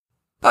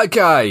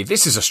Okay,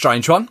 this is a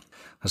strange one.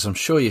 As I'm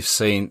sure you've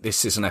seen,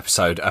 this is an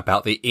episode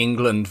about the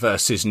England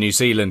versus New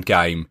Zealand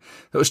game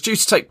that was due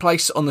to take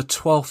place on the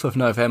 12th of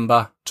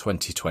November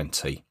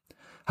 2020.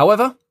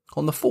 However,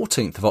 on the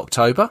 14th of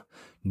October,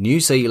 New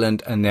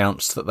Zealand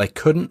announced that they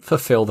couldn't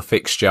fulfil the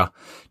fixture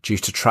due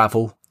to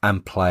travel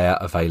and player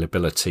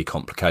availability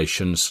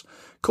complications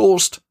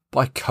caused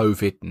by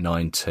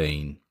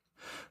COVID-19.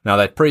 Now,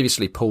 they'd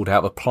previously pulled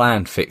out a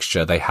planned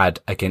fixture they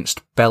had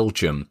against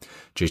Belgium,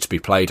 due to be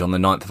played on the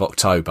 9th of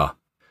October.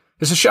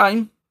 It's a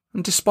shame,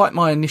 and despite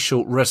my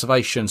initial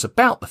reservations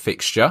about the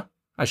fixture,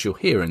 as you'll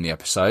hear in the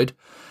episode,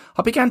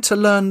 I began to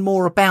learn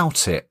more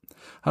about it,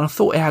 and I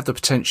thought it had the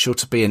potential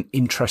to be an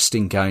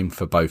interesting game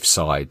for both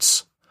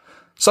sides.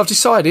 So I've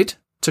decided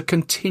to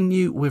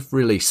continue with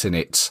releasing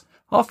it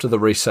after the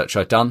research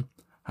I'd done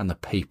and the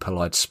people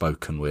I'd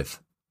spoken with.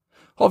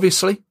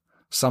 Obviously,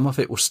 some of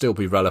it will still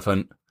be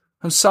relevant,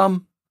 and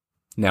some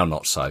now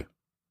not so.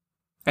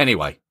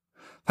 Anyway,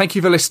 thank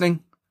you for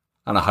listening,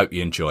 and I hope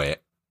you enjoy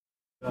it.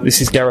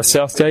 This is Gareth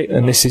Southgate,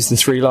 and this is the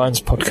Three Lions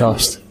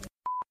podcast.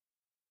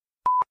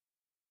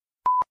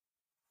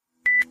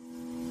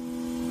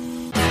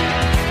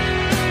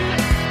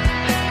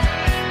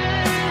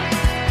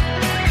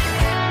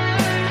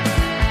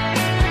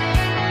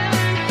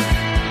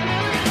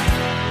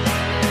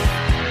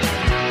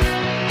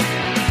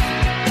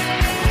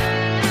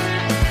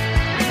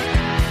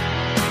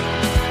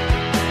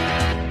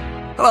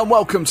 Hello and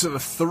welcome to the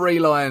Three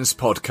Lions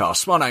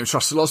podcast. My name's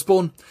Russell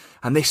Osborne,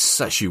 and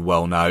this, as you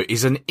well know,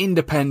 is an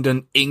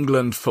independent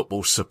England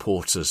football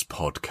supporters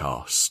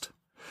podcast.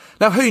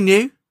 Now, who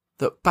knew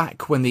that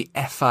back when the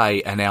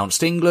FA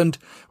announced England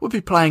would be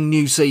playing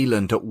New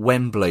Zealand at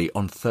Wembley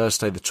on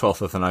Thursday the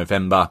 12th of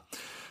November,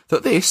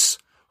 that this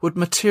would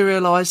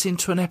materialise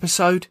into an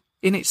episode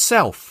in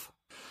itself?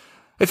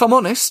 If I'm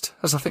honest,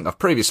 as I think I've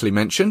previously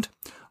mentioned,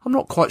 I'm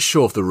not quite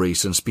sure of the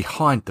reasons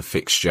behind the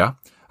fixture,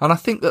 and I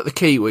think that the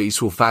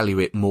Kiwis will value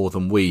it more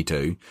than we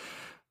do.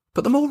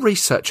 But the more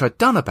research I'd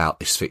done about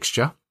this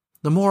fixture,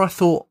 the more I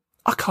thought,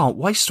 I can't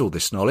waste all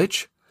this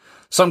knowledge.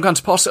 So I'm going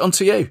to pass it on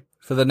to you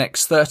for the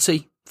next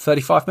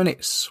 35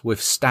 minutes with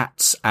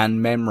stats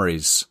and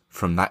memories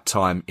from that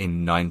time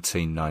in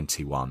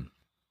 1991.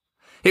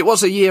 It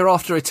was a year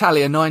after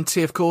Italia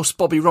 90, of course.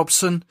 Bobby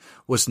Robson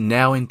was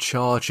now in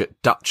charge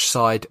at Dutch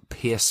side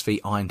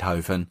PSV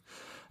Eindhoven,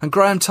 and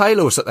Graham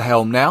Taylor was at the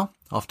helm now,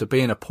 after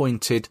being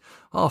appointed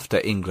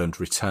after England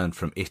returned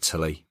from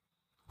Italy.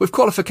 With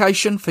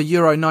qualification for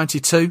Euro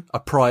 92 a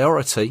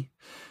priority,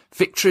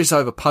 victories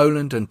over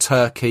Poland and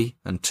Turkey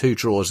and 2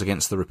 draws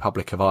against the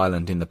Republic of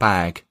Ireland in the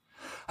bag,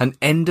 an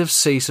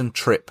end-of-season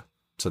trip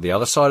to the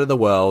other side of the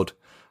world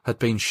had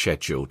been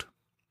scheduled.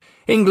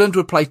 England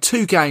would play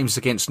 2 games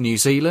against New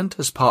Zealand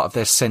as part of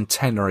their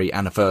centenary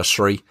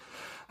anniversary,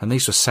 and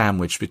these were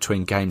sandwiched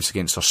between games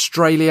against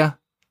Australia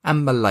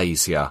and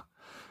Malaysia,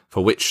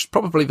 for which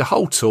probably the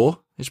whole tour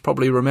is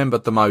probably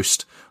remembered the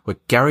most, where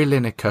Gary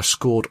Lineker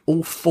scored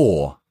all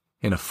 4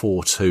 in a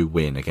 4-2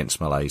 win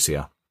against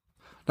Malaysia.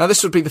 Now,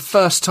 this would be the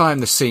first time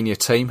the senior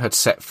team had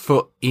set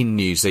foot in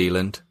New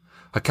Zealand,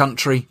 a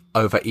country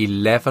over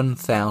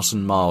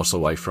 11,000 miles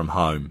away from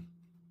home.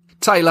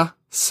 Taylor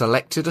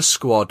selected a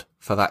squad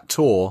for that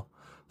tour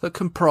that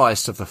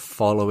comprised of the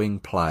following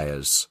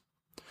players: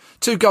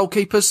 2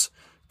 goalkeepers,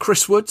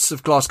 Chris Woods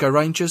of Glasgow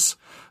Rangers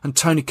and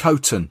Tony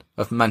Coton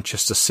of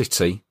Manchester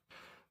City,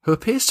 who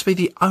appears to be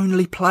the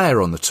only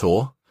player on the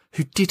tour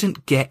who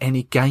didn't get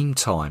any game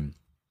time.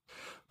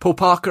 Paul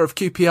Parker of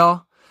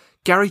QPR,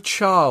 Gary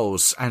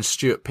Charles and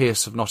Stuart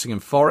Pearce of Nottingham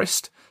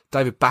Forest,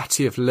 David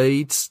Batty of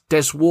Leeds,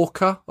 Des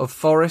Walker of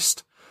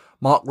Forest,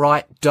 Mark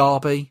Wright,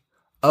 Derby,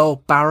 Earl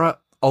Barrett,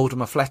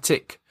 Oldham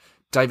Athletic,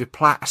 David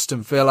Platt,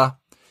 Aston Villa,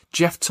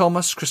 Jeff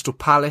Thomas, Crystal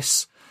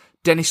Palace,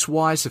 Dennis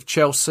Wise of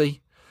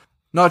Chelsea,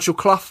 Nigel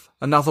Clough,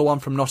 another one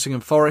from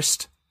Nottingham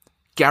Forest,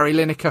 Gary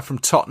Lineker from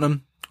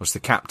Tottenham was the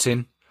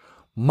captain,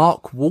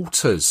 Mark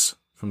Walters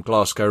from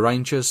Glasgow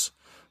Rangers,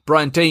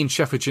 Brian Deane,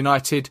 Sheffield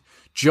United,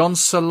 John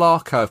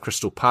Solarco of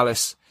Crystal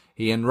Palace,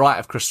 Ian Wright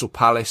of Crystal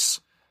Palace,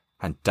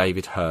 and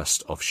David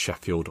Hurst of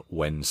Sheffield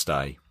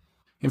Wednesday.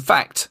 In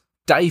fact,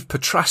 Dave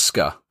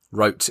Petraska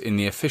wrote in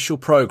the official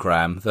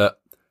programme that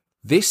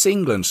this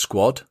England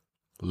squad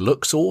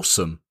looks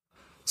awesome.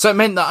 So it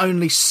meant that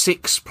only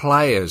 6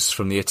 players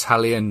from the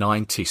Italia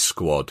 90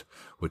 squad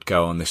would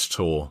go on this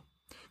tour.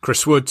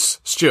 Chris Woods,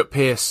 Stuart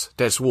Pearce,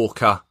 Des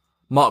Walker,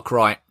 Mark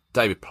Wright,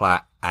 David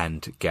Platt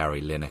and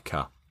Gary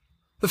Lineker.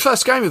 The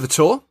first game of the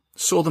tour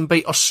saw them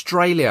beat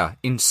Australia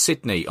in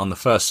Sydney on the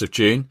 1st of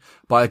June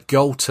by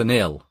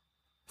 1-0.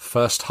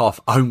 First half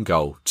own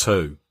goal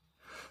too.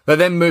 They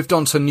then moved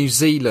on to New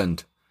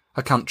Zealand,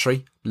 a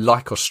country,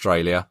 like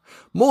Australia,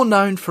 more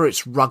known for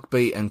its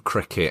rugby and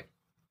cricket.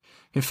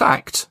 In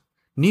fact,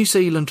 New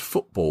Zealand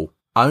football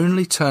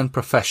only turned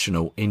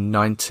professional in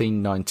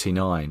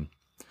 1999.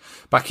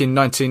 Back in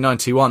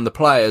 1991, the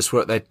players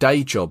were at their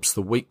day jobs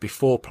the week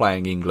before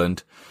playing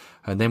England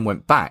and then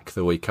went back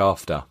the week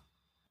after.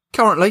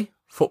 Currently,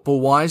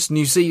 football-wise,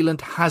 New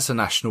Zealand has a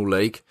national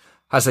league,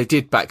 as they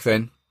did back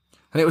then,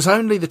 And it was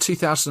only the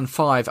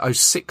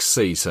 2005-06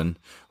 season,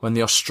 when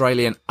the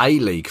Australian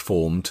A-League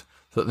formed,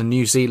 that the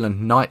New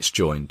Zealand Knights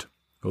joined,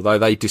 although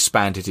they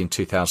disbanded in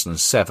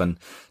 2007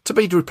 to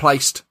be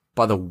replaced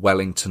by the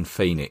Wellington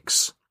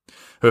Phoenix,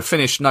 who have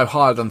finished no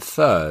higher than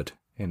third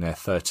in their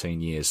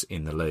 13 years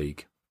in the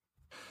league.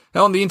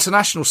 Now, on the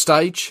international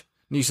stage,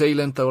 New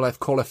Zealand, they will have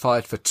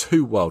qualified for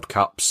 2 World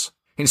Cups.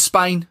 In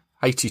Spain,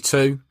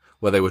 82,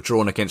 where they were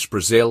drawn against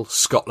Brazil,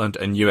 Scotland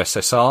and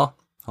USSR,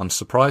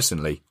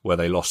 unsurprisingly, where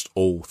they lost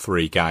all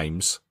 3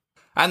 games.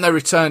 And they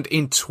returned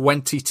in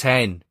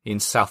 2010 in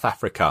South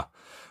Africa,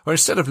 where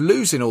instead of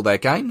losing all their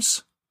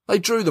games, they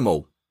drew them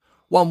all.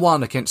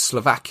 1-1 against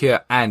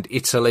Slovakia and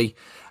Italy,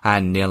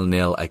 and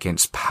 0-0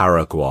 against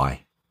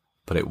Paraguay.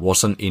 But it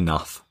wasn't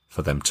enough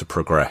for them to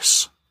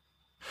progress.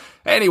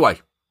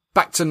 Anyway,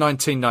 back to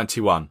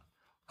 1991.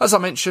 As I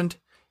mentioned,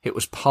 it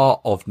was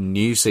part of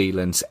New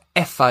Zealand's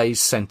FA's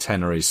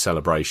centenary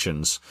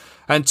celebrations,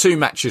 and 2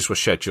 matches were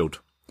scheduled.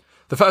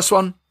 The first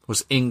one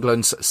was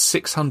England's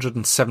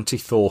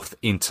 674th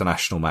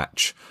international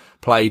match,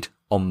 played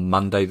on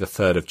Monday the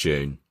 3rd of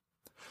June.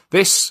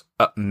 This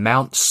at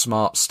Mount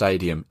Smart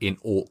Stadium in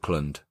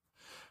Auckland,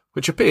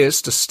 which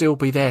appears to still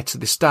be there to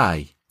this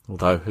day,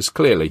 although has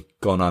clearly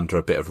gone under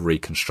a bit of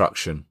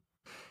reconstruction.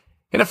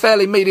 In a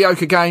fairly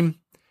mediocre game,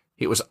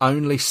 it was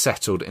only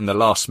settled in the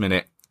last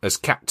minute as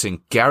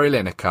captain Gary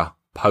Lineker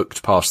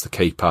poked past the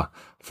keeper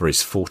for his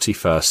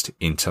 41st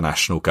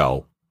international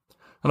goal.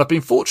 And I've been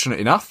fortunate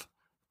enough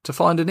to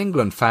find an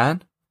England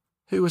fan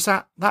who was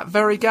at that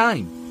very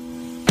game.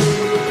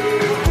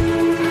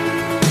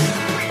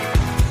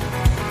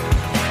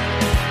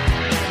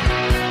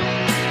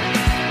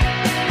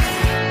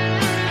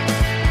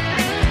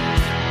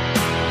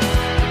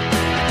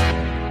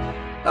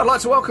 I'd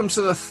like to welcome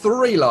to the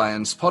Three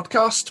Lions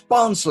podcast,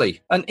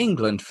 Barnsley, an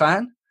England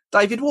fan,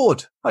 David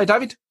Ward. Hi,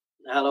 David.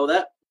 Hello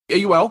there. Are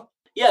you well?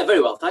 Yeah, very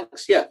well,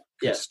 thanks. Yeah.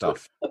 Good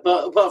stuff.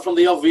 Apart from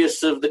the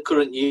obvious of the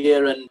current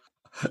year, and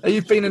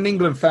you've been an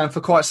England fan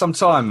for quite some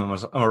time, am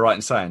I right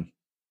in saying?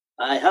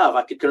 I have.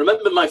 I can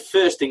remember my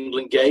first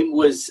England game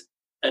was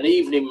an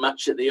evening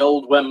match at the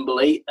old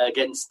Wembley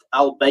against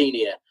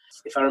Albania.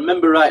 If I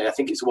remember right, I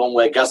think it's the one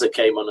where Gaza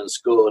came on and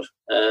scored.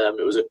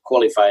 It was a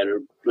qualifier, a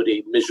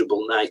bloody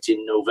miserable night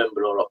in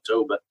November or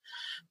October.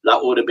 That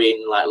would have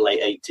been like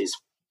late 80s.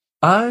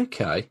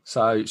 Okay,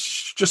 so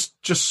just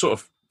sort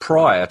of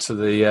prior to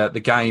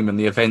the game and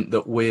the event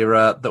that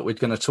we're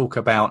going to talk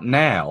about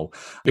now,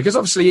 because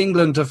obviously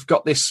England have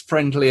got this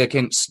friendly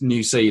against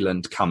New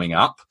Zealand coming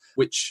up,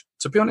 which,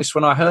 to be honest,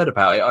 when I heard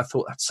about it, I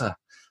thought it's a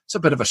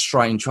bit of a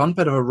strange one,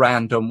 bit of a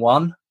random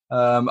one.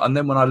 And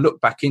then when I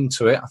looked back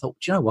into it, I thought,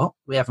 do you know what?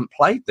 We haven't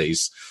played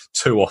these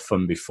too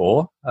often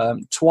before.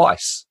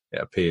 Twice,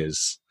 it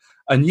appears.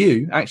 And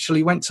you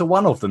actually went to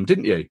one of them,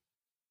 didn't you?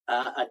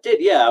 I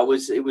did, yeah.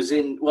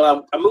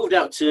 I moved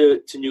out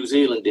to New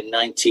Zealand in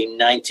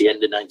 1990,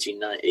 end of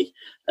 1990.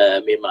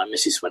 Me and my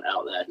missus went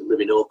out there, live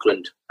in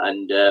Auckland.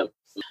 And I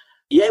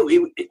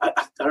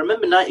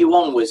remember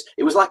 91 was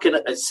like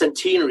a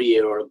centenary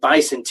year or a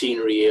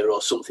bicentenary year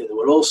or something. There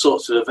were all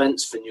sorts of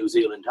events for New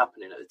Zealand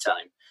happening at the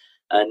time.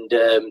 And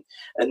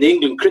the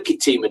England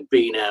cricket team had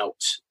been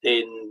out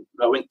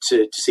I went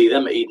to see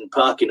them at Eden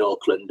Park in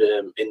Auckland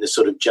in the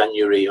sort of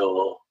January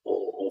or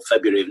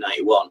February of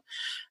 91.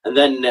 And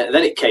then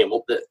it came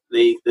up that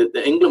the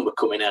England were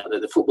coming out,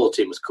 that the football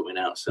team was coming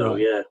out. So,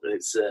 yeah,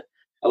 it's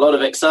a lot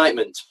of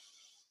excitement.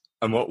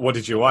 And what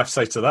did your wife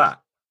say to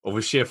that? Or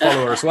was she a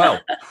follower as well?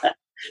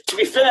 To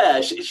be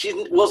fair, she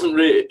wasn't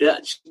really,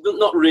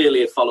 not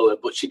really a follower,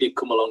 but she did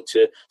come along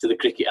to the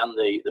cricket and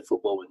the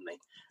football with me.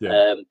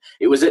 Yeah.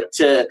 It was at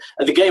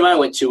the game I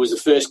went to was the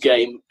first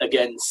game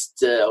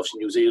against obviously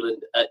New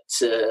Zealand.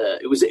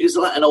 It was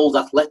like an old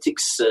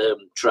athletics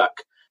track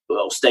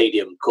or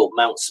stadium called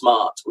Mount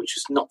Smart, which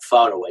was not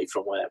far away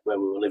from where we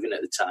were living at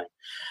the time.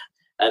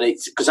 And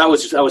it's because I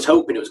was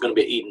hoping it was going to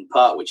be at Eden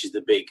Park, which is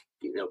the big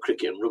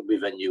cricket and rugby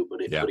venue, but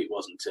it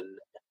wasn't. And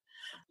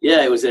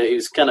yeah, it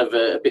was kind of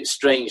a bit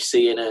strange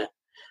seeing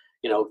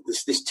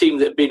this team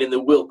that had been in the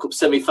World Cup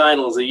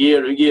semi-finals a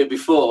year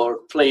before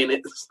playing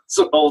at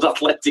some old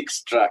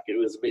athletics track. It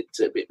was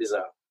a bit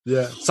bizarre.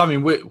 Yeah. So, I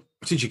mean,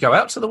 did you go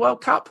out to the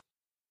World Cup?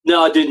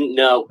 No, I didn't.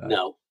 No.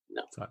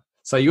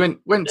 So you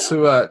went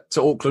to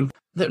Auckland.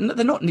 They're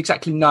not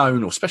exactly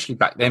known, or especially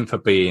back then, for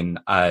being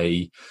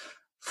a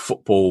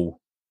football,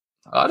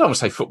 I don't want to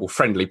say football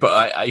friendly,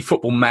 but a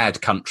football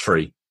mad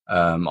country.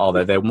 Are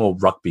they? They're more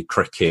rugby,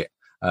 cricket.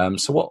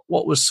 So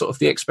what was sort of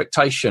the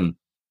expectation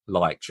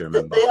like, do you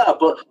remember? They are,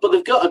 but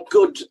they've got a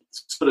good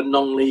sort of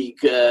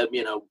non-league, a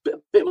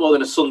bit more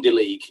than a Sunday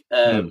league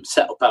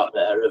set up out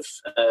there.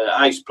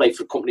 I used to play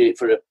for a company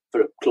for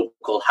a club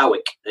called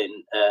Howick,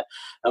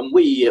 and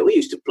we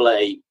used to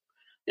play,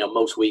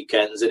 most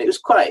weekends, and it was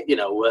quite,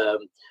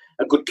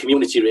 a good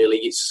community really.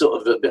 It's sort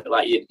of a bit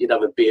like you'd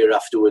have a beer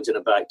afterwards and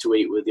a bite to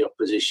eat with the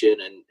opposition,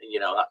 and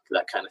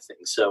that kind of thing.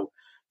 So.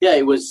 Yeah,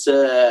 it was.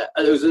 There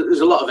was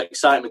a lot of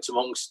excitement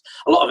amongst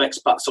a lot of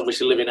expats,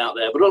 obviously living out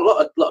there, but a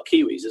lot of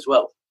Kiwis as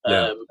well.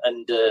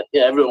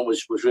 Everyone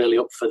was really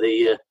up for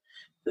the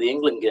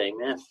England game.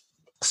 Yeah.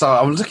 So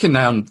I was looking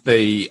down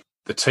the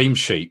team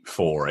sheet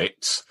for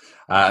it,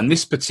 and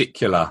this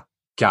particular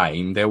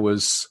game, there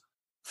was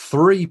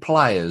 3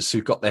 players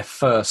who got their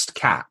first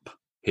cap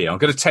here. I'm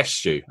going to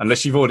test you,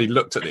 unless you've already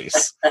looked at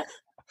this.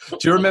 Do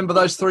you remember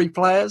those 3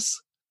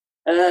 players?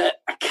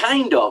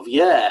 Kind of,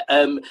 yeah.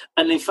 And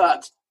in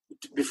fact,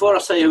 before I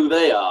say who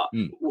they are,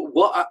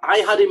 what I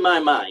had in my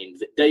mind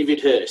that David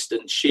Hirst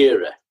and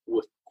Shearer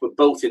were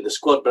both in the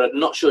squad, but I'm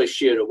not sure if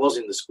Shearer was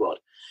in the squad.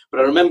 But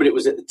I remember it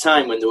was at the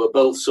time when they were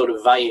both sort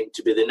of vying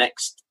to be the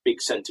next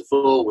big centre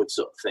forward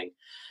sort of thing.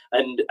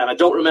 And I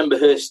don't remember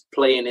Hirst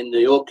playing in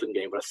the Auckland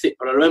game, but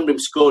I remember him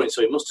scoring,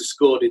 so he must have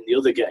scored in the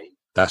other game.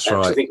 That's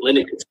right. I think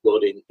Lineker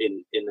scored in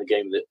the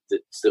game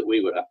that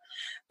we were at.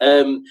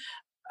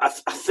 I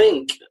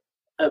think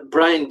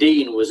Brian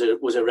Deane was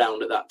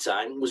around at that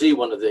time. Was he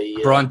one of the...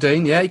 Brian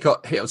Deane, yeah,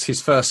 it was his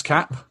first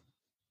cap.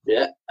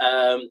 Yeah.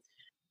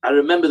 I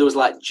remember there was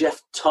like Jeff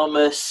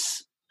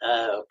Thomas,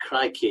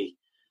 crikey.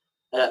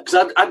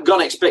 Because I'd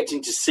gone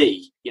expecting to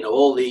see,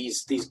 all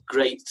these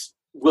great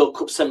World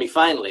Cup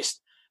semi-finalists,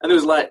 and there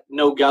was like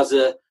no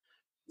Gaza,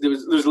 there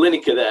was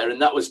Lineker there,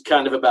 and that was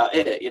kind of about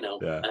it, Yeah.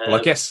 Well, I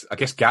guess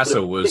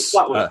Gaza was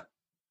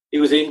he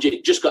was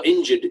injured, just got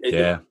injured in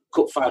the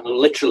cup final,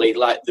 literally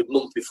like the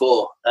month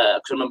before.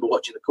 Because I remember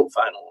watching the cup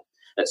final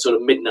at sort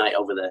of midnight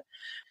over there.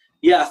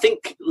 Yeah, I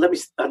think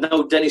I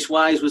know Dennis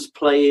Wise was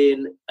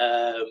playing.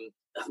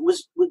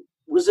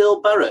 Was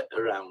Earl Barrett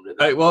around?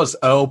 It was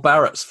Earl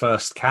Barrett's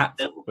first cap.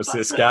 Was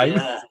this game?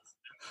 Yeah.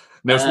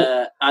 There's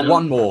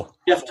one more.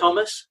 Jeff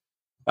Thomas.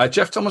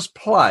 Jeff Thomas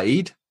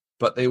played,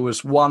 but there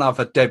was one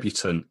other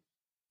debutant.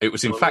 It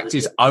was, in fact,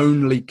 his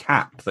only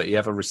cap that he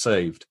ever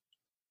received.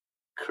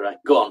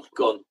 Correct. Go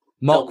on.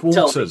 Mark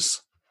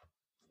Walters.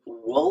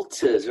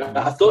 Walters. Right.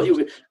 I thought you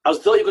were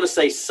going to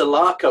say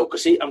Salako,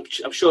 because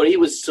I'm sure he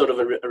was sort of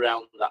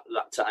around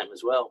that time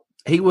as well.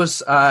 He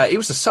was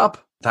a sub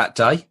that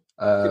day.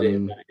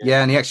 And he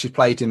actually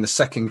played in the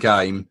second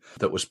game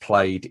that was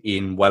played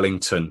in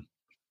Wellington.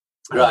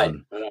 Right.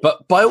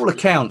 But by all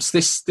accounts,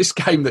 this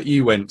game that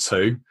you went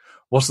to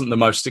wasn't the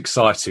most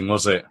exciting,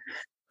 was it?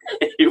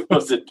 It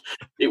wasn't.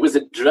 It was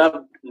a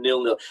drab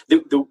 0-0.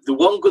 The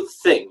one good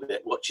thing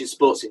that watching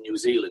sports in New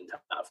Zealand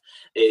have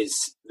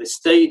is the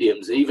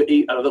stadiums.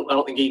 I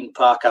don't think Eden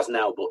Park has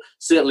now, but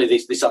certainly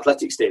this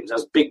athletic stadium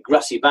has big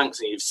grassy banks,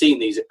 and you've seen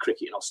these at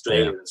cricket in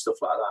Australia and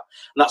stuff like that.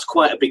 And that's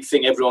quite a big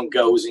thing. Everyone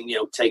goes and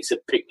takes a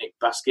picnic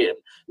basket and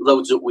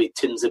loads up with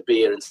tins of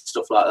beer and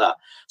stuff like that.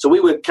 So we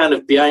were kind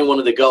of behind one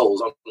of the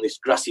goals on this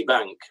grassy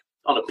bank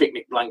on a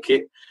picnic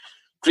blanket,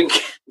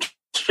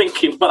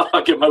 drinking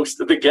marga most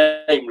of the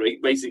game,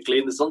 basically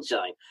in the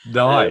sunshine.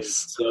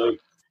 Nice.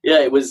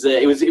 It was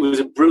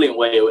a brilliant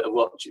way of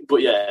watching.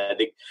 But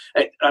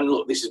and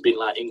look, this has been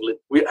like England.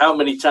 How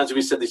many times have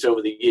we said this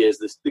over the years?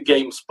 The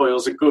game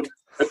spoils a good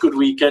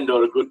weekend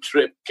or a good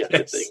trip kind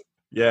of thing.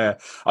 Yeah,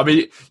 I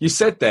mean, you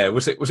said there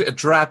was it a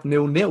drab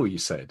 0-0? You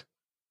said.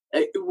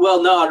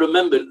 Well, no, I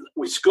remember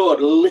we scored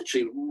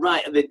literally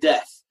right at the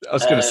death. I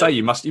was going to say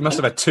you must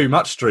have had too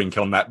much drink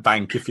on that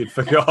bank if you'd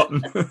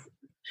forgotten.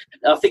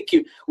 I think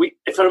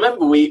if I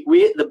remember, we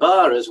hit the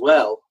bar as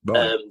well,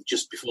 right.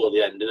 Just before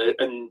the end,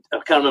 and I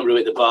can't remember who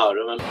hit the bar.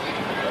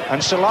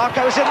 And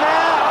Salako's in there.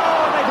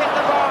 Oh, they hit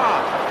the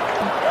bar.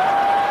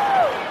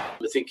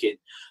 I'm thinking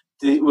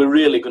we're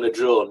really going to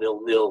draw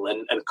 0-0,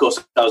 and of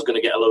course I was going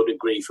to get a load of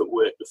grief at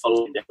work the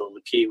following day on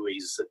the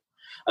Kiwis.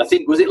 I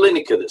think was it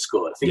Lineker that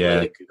scored? I think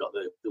Lineker got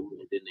the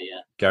win, didn't he?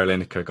 Yeah. Gary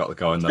Lineker got the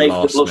goal in the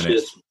last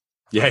minute.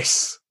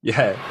 Yes,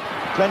 yeah.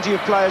 Plenty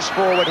of players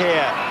forward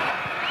here.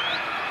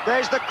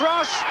 There's the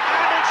cross,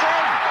 and it's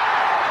in!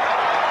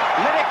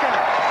 Lineker.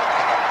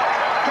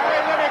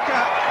 Gary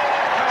Lineker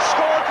has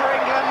scored for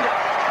England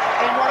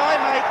in what I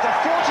make the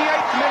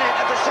 48th minute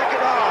of the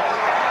second half.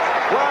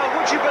 Well,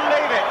 would you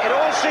believe it? It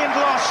all seemed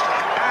lost,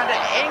 and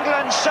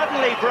England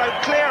suddenly broke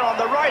clear on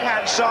the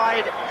right-hand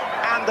side,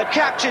 and the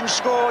captain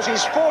scores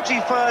his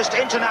 41st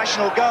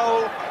international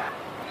goal.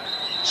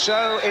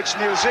 So it's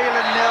New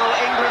Zealand 0,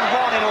 England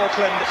 1 in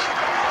Auckland.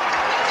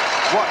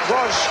 What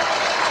was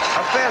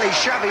a fairly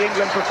shabby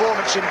England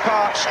performance in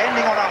parts,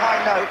 ending on a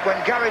high note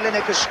when Gary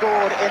Lineker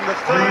scored in the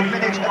 3rd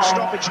minute of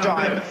stoppage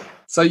time.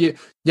 So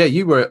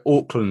you were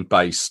Auckland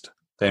based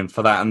then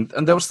for that,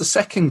 and there was the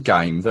second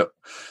game that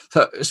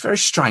it's very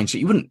strange.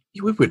 We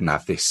wouldn't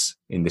have this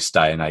in this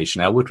day and age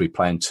now, would we?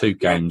 Playing 2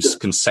 games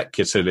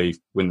consecutively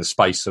in the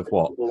space of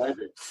what? 4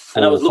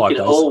 and I was looking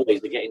days. At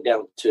always getting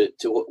down to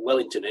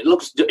Wellington. It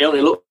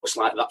only looks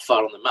like that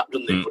far on the map,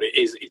 doesn't it? But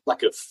it's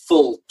like a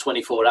full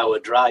 24-hour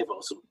drive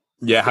or something.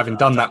 Yeah, having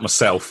done that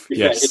myself,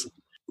 yes.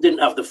 Didn't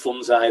have the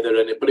funds either,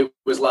 but it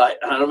was like,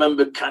 and I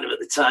remember kind of at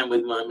the time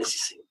with my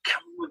missus saying,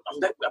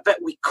 I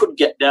bet we could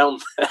get down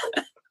there.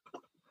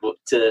 But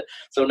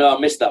so no, I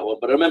missed that one.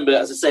 But I remember,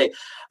 as I say,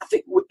 I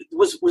think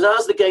was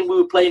ours the game we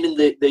were playing in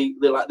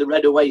the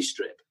red away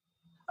strip.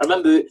 I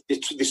remember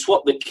they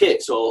swapped the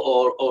kits,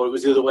 or it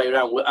was the other way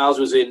around. Ours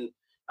was in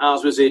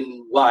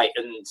white,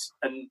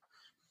 and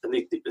and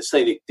they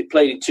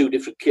played in 2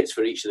 different kits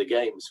for each of the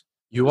games.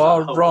 You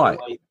are right.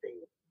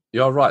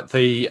 You're right.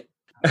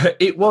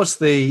 It was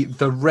the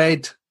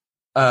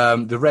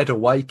red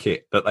away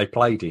kit that they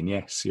played in.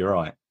 Yes, you're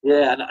right.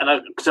 Yeah,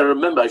 and because I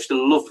remember I used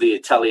to love the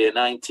Italia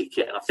 90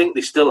 kit, and I think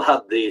they still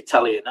had the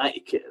Italia 90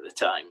 kit at the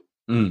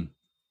time.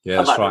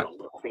 Yeah, that's right.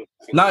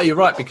 No, you're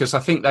right, because I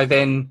think they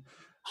then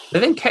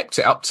kept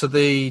it up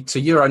to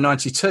Euro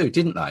 92,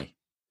 didn't they?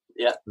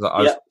 Yeah.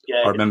 I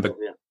remember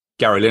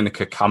Gary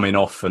Lineker coming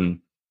off and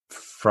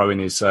throwing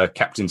his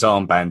captain's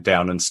armband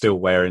down and still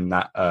wearing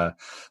the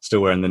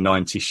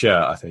 90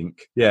 shirt, I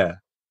think. Yeah.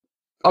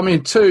 I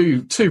mean,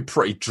 two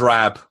pretty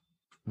drab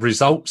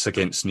results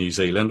against New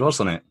Zealand,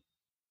 wasn't it?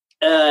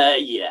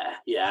 Yeah.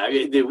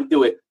 They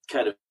were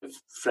kind of.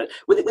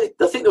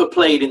 I think they were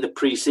played in the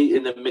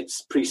pre-season,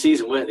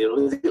 weren't they?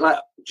 Was it like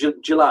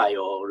July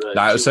or?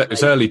 No, it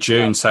was early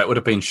June, so it would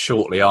have been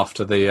shortly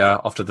after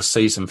the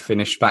season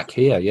finished back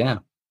here. Yeah.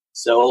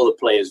 So all the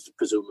players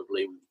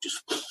presumably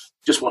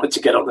just wanted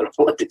to get on their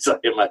holidays, I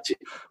imagine.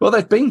 Well,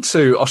 they'd been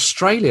to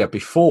Australia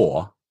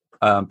before,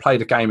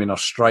 played a game in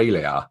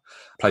Australia,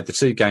 played the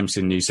 2 games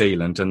in New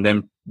Zealand, and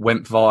then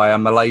went via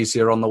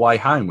Malaysia on the way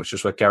home, which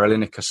is where Gary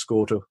Lineker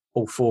scored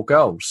all 4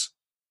 goals.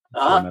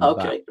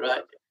 Okay,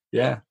 right.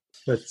 Yeah.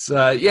 But,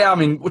 I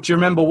mean, do you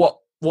remember what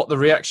the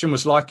reaction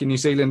was like in New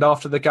Zealand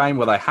after the game?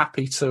 Were they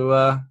happy to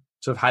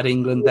have had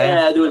England there?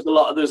 Yeah, there was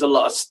a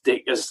lot of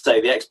stick. As I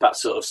say, the expats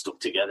sort of stuck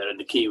together, and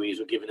the Kiwis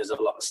were giving us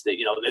a lot of stick.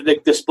 You know,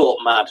 they're sport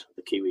mad.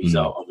 The Kiwis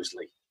are,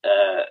 obviously,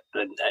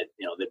 and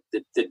you know,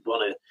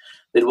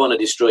 they'd want to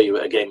destroy you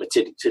at a game of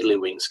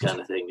tiddlywinks kind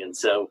of thing. And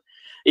so,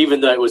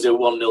 even though it was a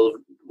 1-0,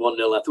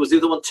 was the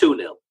other one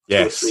 2-0?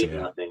 Yes,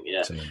 3-0, I think.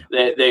 Yeah,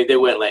 they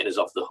weren't letting us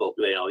off the hook.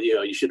 You know,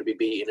 you should be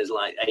beating us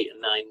like 8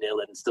 and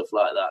 9-0 and stuff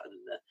like that. And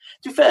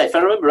to be fair, if I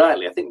remember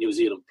rightly, I think New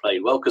Zealand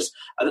played well, because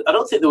I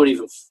don't think they were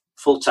even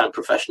full-time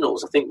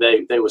professionals. I think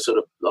they were sort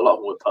of, a lot of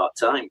them were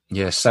part-time.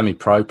 Yeah,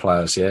 semi-pro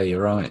players. Yeah,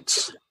 you're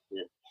right.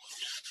 Yeah.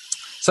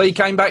 So you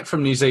came back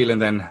from New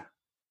Zealand then?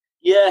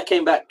 Yeah, I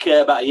came back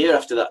about a year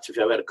after that. To be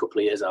fair, we had a couple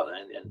of years out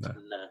there in the end. No.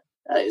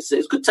 And, it's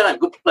a good time,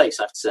 good place,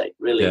 I have to say.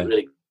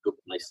 Really good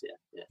place.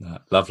 Yeah.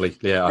 Lovely.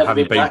 Yeah, I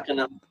haven't been back,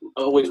 and I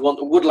always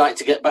would like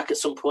to get back at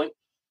some point.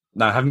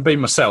 No, I haven't been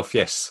myself.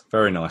 Yes,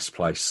 very nice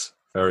place.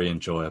 Very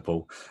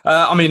enjoyable.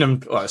 I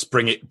mean, let's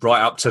bring it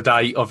right up to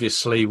date.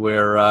 Obviously,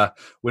 we're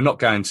not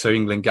going to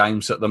England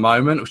games at the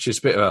moment, which is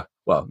a bit of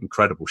a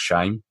incredible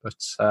shame. But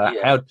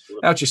how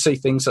do you see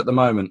things at the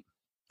moment?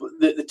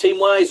 The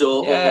team-wise,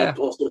 or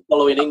sort of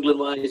following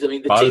England-wise? I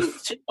mean, the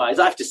team-wise,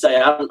 I have to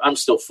say, I'm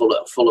still full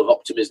of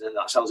optimism, and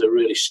that sounds a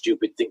really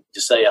stupid thing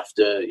to say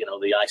after, you know,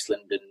 the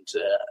Iceland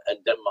and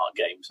Denmark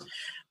games.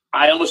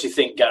 I honestly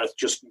think Gareth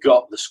just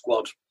got the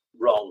squad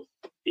wrong.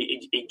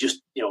 He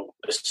just, you know,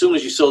 as soon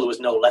as you saw there was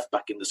no left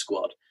back in the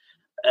squad,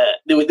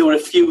 there were a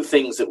few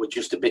things that were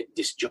just a bit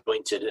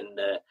disjointed, and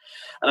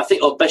I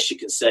think all best you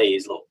can say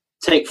is, look,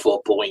 take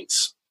 4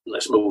 points.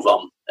 Let's move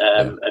on,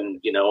 and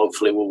you know,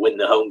 hopefully we'll win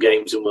the home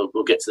games and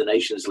we'll get to the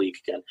Nations League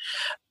again.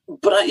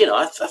 But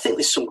I think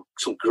there's some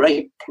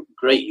great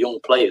young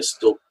players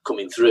still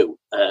coming through,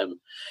 and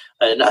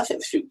I think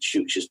the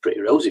future's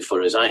pretty rosy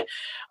for us.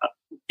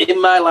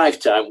 In my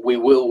lifetime, we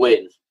will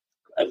win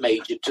a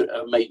major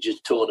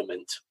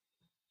tournament.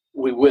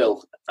 We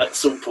will at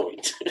some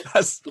point.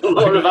 A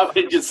lot of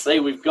averages say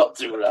we've got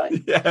to, right?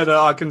 Yeah,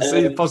 no, I can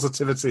see the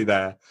positivity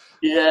there.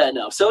 Yeah,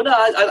 no. So no,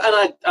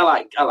 I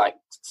like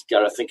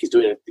Gareth. I think he's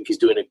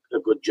doing a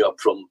good job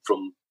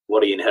from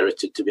what he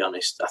inherited. To be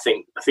honest, I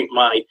think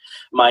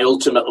my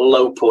ultimate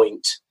low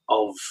point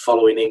of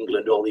following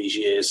England all these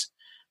years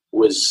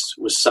was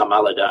Sam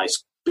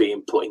Allardyce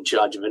being put in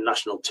charge of a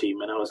national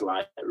team, and I was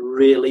like,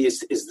 really,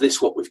 is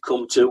this what we've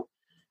come to?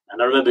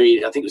 And I remember,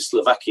 I think it was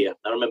Slovakia.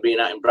 I remember being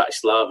out in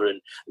Bratislava,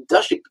 and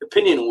actually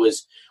opinion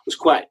was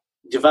quite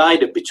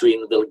divided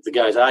between the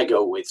guys I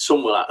go with.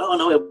 Some were like, "Oh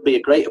no, it'll be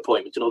a great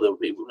appointment," and other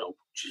people,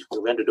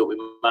 we ended up with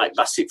Mike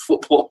Bassett,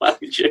 football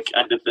manager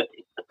kind of thing.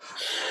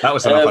 That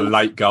was another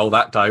late goal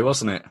that day,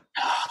 wasn't it?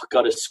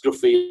 Got a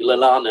scruffy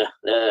Lallana.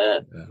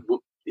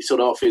 He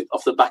sort of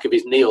off the back of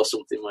his knee or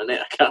something, wasn't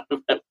it? I can't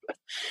remember.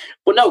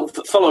 But no,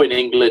 following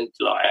England,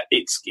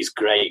 it's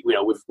great. You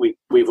know,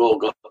 we've all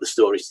got the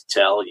stories to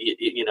tell.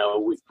 You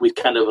know, we've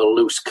kind of a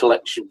loose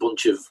collection,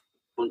 bunch of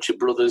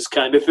brothers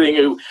kind of thing,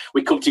 who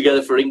we come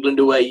together for England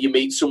away. You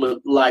meet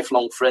some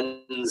lifelong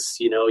friends.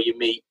 You know, you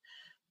meet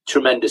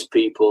tremendous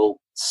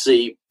people.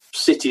 See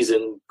cities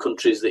and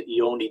countries that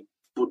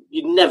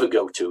you'd never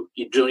go to.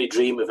 You'd only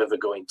dream of ever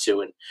going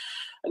to,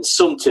 and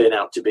some turn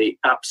out to be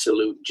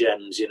absolute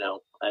gems, you know,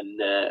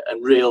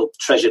 and real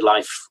treasured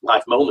life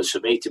moments for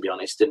me, to be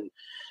honest. And,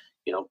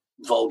 you know,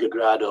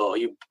 Volgograd or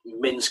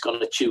Minsk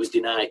on a Tuesday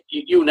night,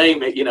 you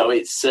name it, you know,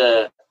 it's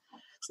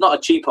not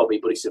a cheap hobby,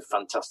 but it's a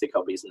fantastic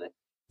hobby, isn't it?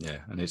 Yeah,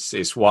 and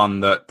it's one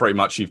that pretty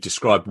much you've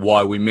described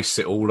why we miss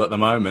it all at the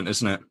moment,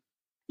 isn't it?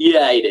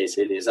 Yeah, it is.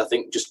 It is. I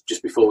think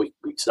just before we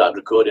started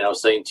recording, I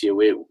was saying to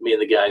you, me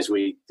and the guys,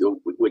 we're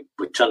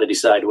trying to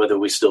decide whether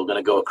we're still going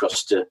to go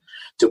across to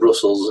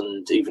Brussels,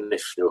 and even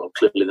if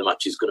clearly the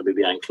match is going to be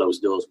behind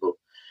closed doors, but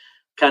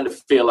kind of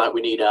feel like we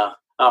need our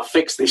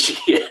fix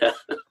this year.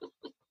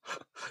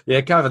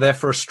 Yeah, go over there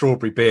for a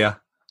strawberry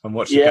beer and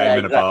watch the game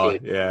in a bar.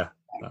 Yeah,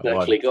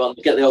 exactly. Go on,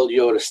 get the old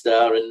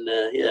Eurostar, and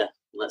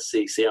let's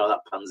see how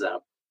that pans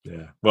out.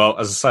 Yeah. Well,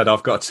 as I said,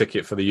 I've got a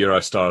ticket for the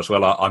Eurostar as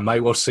well. I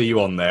may well see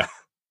you on there.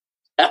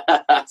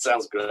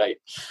 Sounds great,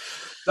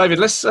 David.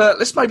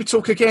 Let's maybe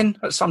talk again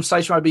at some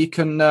stage. Maybe you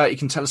can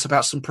tell us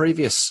about some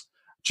previous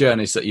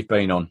journeys that you've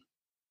been on.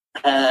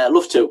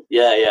 Love to.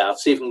 Yeah. I'll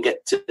see if we can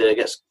get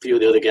a few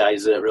of the other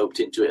guys roped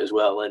into it as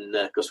well. And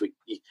because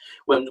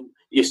when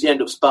you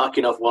end up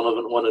sparking off one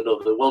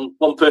another,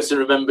 one person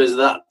remembers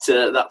that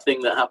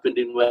thing that happened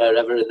in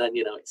wherever, and then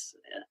it's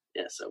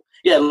yeah. So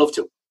yeah, I'd love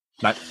to.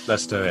 No,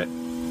 let's do it.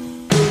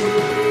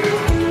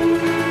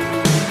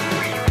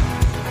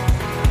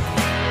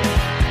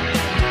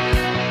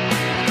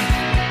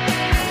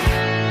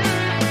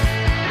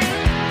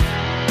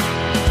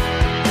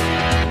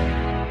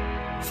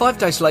 5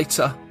 days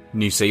later,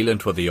 New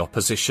Zealand were the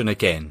opposition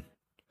again,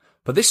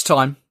 but this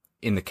time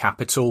in the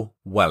capital,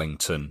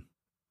 Wellington.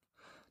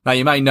 Now,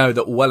 you may know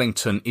that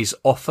Wellington is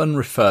often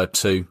referred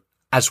to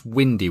as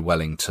Windy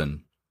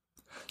Wellington,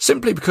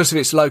 simply because of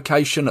its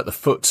location at the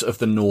foot of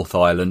the North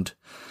Island,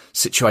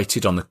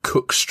 situated on the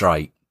Cook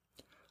Strait.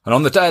 And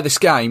on the day of this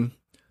game,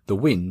 the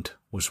wind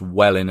was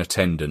well in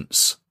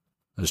attendance,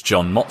 as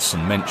John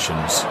Motson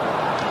mentions.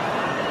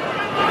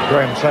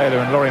 Graham Taylor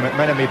and Laurie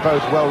McMenemy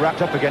both well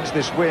wrapped up against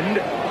this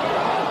wind.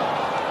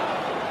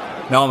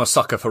 Now, I'm a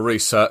sucker for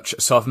research,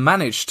 so I've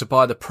managed to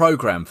buy the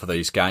programme for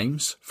these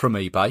games from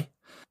eBay,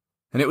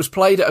 and it was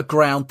played at a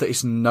ground that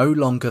is no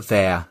longer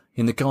there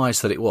in the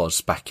guise that it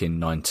was back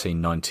in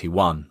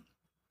 1991.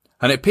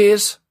 And it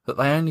appears that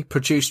they only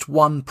produced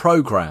one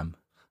programme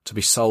to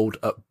be sold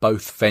at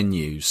both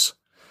venues,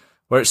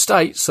 where it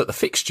states that the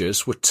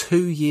fixtures were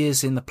 2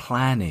 years in the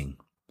planning.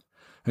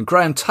 And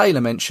Graham Taylor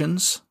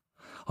mentions,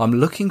 I'm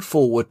looking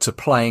forward to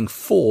playing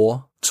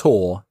 4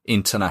 tour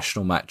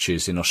international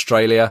matches in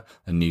Australia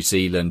and New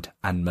Zealand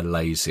and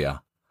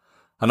Malaysia.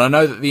 And I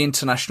know that the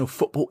international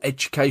football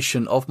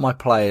education of my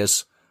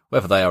players,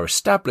 whether they are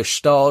established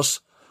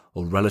stars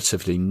or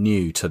relatively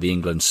new to the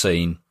England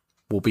scene,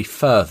 will be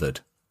furthered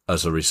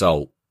as a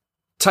result.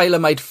 Taylor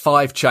made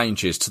 5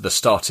 changes to the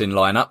starting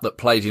lineup that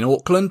played in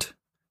Auckland.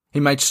 He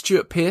made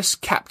Stuart Pearce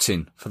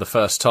captain for the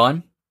first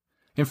time.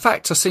 In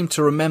fact, I seem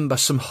to remember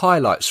some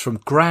highlights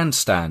from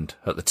Grandstand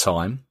at the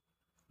time.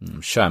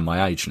 I'm showing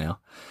my age now.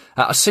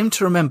 I seem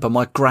to remember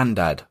my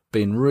granddad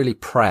being really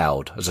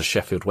proud as a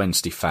Sheffield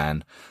Wednesday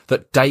fan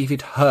that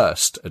David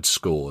Hirst had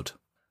scored.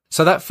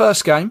 So that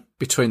first game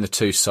between the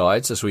two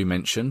sides, as we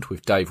mentioned,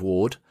 with Dave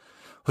Ward,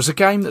 was a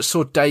game that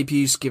saw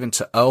debuts given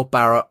to Earl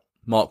Barrett,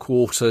 Mark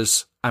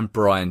Waters and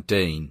Brian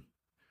Deane.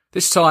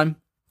 This time,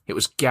 it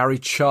was Gary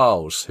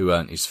Charles who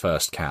earned his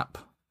first cap.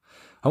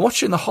 And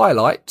watching the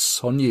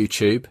highlights on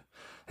YouTube,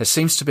 there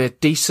seems to be a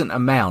decent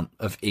amount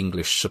of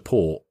English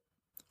support.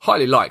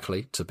 Highly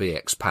likely to be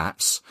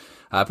expats,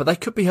 but they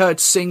could be heard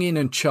singing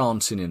and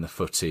chanting in the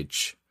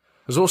footage.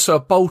 There's also a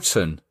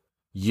Bolton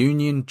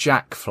Union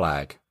Jack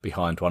flag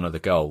behind one of the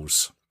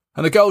goals.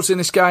 And the goals in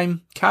this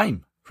game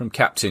came from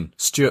captain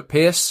Stuart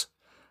Pearce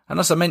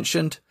and, as I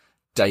mentioned,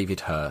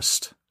 David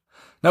Hirst.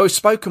 Now, we've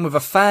spoken with a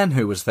fan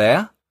who was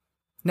there.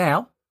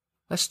 Now,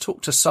 let's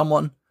talk to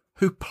someone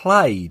who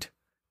played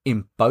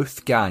in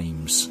both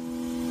games.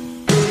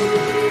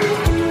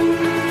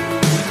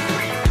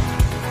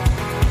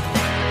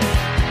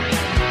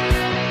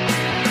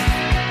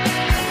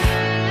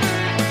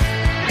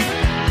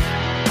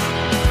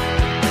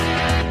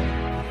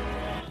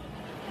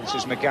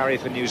 This is McGarry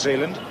for New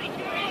Zealand.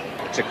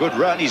 It's a good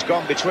run. He's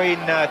gone between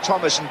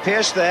Thomas and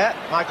Pearce there,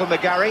 Michael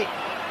McGarry.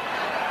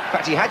 In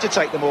fact, he had to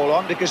take them all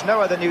on because no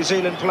other New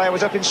Zealand player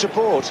was up in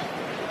support.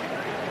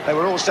 They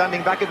were all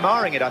standing back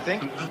admiring it, I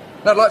think.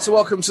 I'd like to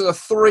welcome to the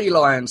Three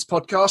Lions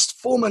podcast,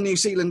 former New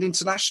Zealand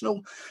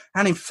international,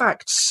 and in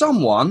fact,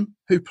 someone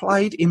who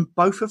played in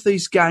both of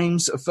these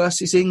games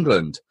versus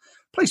England.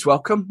 Please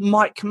welcome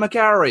Mike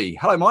McGarry.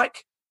 Hello,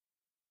 Mike.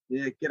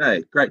 Yeah,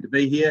 g'day. Great to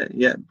be here.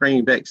 Yeah,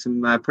 bringing back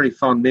some pretty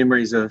fond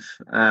memories of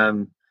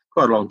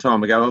quite a long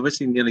time ago,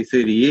 obviously, nearly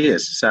 30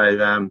 years.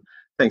 So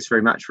thanks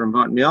very much for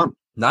inviting me on.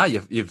 No,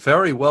 you're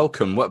very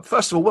welcome. Well,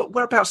 first of all,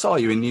 whereabouts are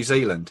you in New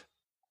Zealand?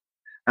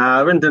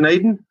 We're in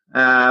Dunedin,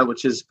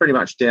 which is pretty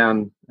much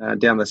down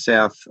the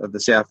south of the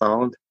South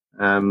Island.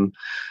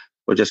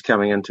 We're just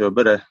coming into a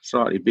bit of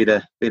slightly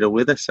better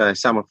weather, so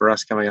summer for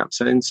us coming up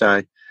soon.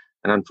 So,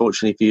 and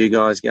unfortunately for you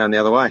guys, going the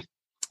other way.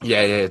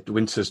 Yeah.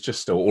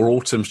 Winter's or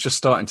autumn's just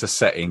starting to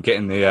set in.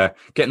 Getting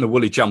the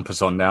woolly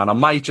jumpers on now, and I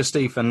may just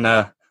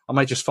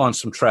find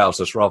some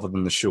trousers rather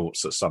than the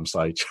shorts at some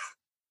stage.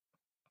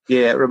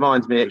 Yeah, it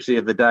reminds me actually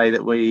of the day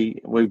that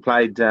we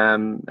played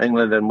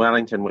England and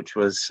Wellington, which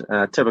was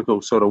a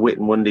typical sort of wet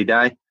and windy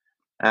day.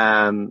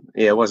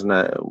 It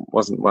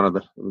wasn't one of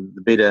the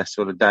better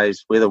sort of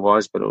days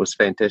weather-wise, but it was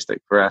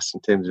fantastic for us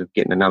in terms of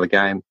getting another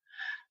game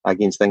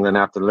against England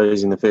after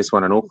losing the first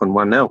one in Auckland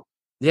 1-0.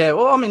 Yeah,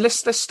 well, I mean,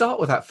 let's start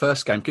with that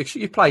first game, because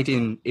you played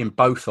in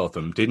both of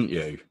them, didn't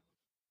you?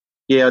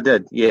 Yeah, I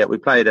did. Yeah, we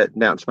played at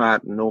Mount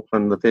Smart in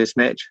Auckland the first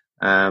match.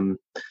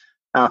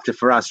 After,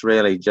 for us,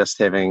 really just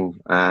having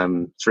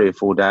 3 or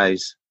 4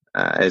 days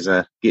as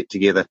a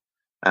get-together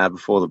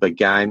before the big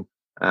game,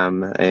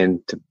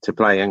 and to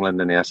play England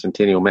in our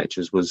centennial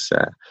matches was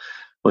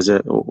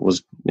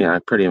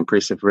pretty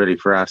impressive, really,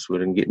 for us. We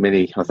didn't get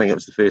many. I think it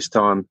was the first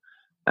time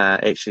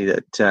actually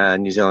that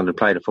New Zealand had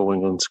played a full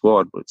England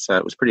squad, so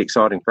it was pretty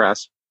exciting for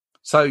us.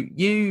 So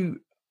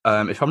you,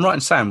 if I'm right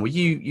in saying, were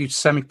you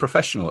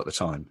semi-professional at the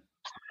time?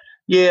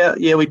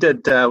 Yeah, we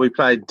did. We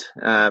played.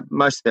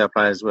 Most of our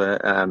players were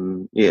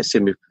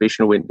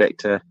semi-professional. I went back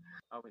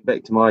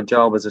to my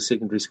job as a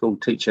secondary school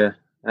teacher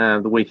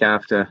the week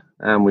after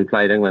we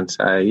played England.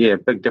 So yeah,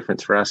 big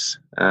difference for us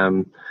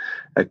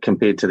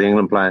compared to the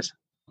England players.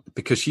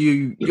 Because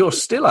you're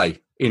still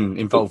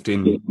involved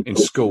in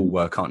school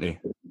work, aren't you?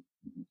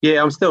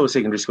 Yeah, I'm still a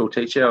secondary school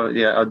teacher.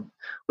 Yeah,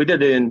 we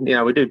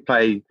did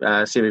play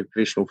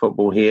semi-professional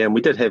football here, and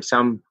we did have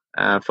some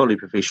fully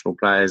professional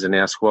players in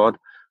our squad,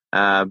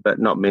 but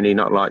not many,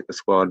 not like the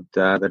squad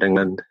that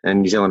England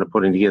and New Zealand are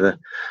putting together,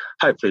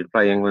 hopefully to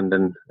play England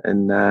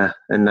in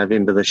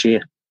November this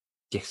year.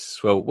 Yes,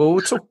 well,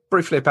 we'll talk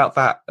briefly about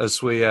that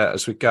as we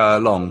go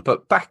along.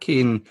 But back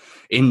in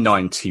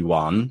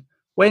 91,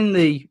 when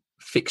the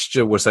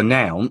fixture was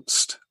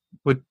announced,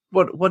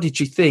 what did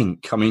you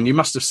think? I mean, you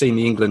must have seen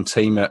the England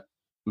team at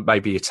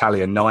maybe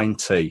Italia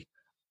 90.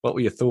 What were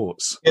your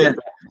thoughts? Yeah, it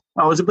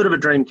was a bit of a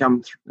dream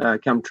come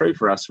true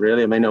for us,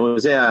 really. I mean, it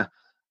was our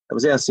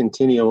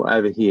centennial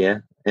over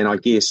here, and I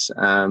guess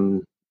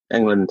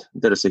England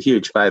did us a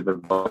huge favour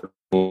by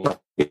the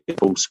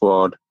full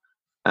squad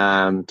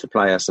to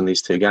play us in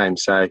these 2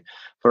 games. So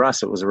for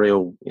us, it was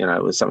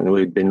it was something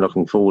we'd been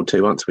looking forward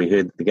to. Once we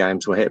heard the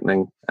games were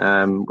happening,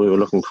 we were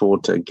looking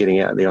forward to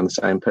getting out there on the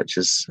same pitch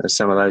as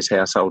some of those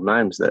household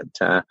names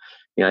that,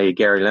 your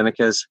Gary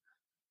Lineker's,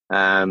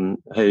 who,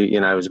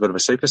 was a bit of a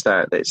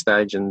superstar at that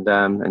stage, and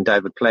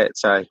David Platt.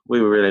 So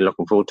we were really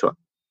looking forward to it.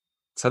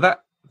 So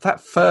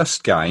that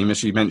first game,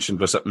 as you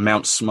mentioned, was at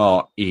Mount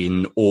Smart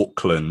in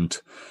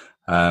Auckland.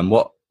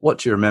 What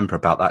do you remember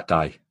about that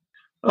day?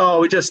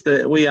 Oh,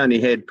 we only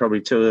had probably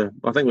 2.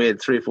 I think we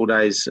had 3 or 4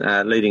 days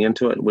leading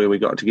into it where we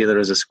got together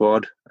as a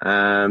squad,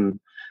 and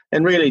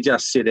really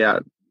just set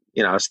out,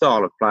 a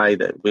style of play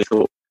that we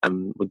thought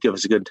would give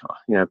us a good,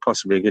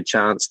 possibly a good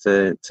chance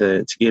to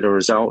get a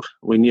result.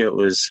 We knew it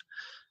was,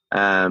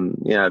 a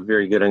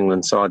very good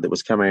England side that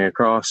was coming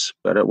across,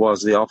 but it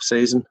was the off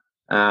season.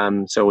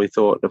 So we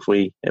thought if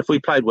we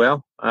played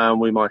well,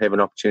 we might have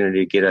an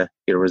opportunity to get a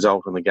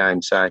result in the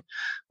game. So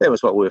that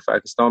was what we were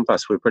focused on.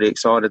 Plus, we're pretty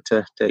excited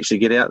to actually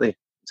get out there.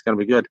 It's going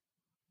to be good.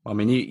 I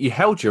mean, you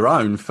held your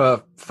own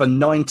for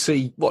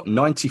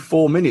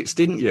 94 minutes,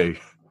 didn't you?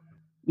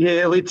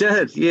 Yeah, we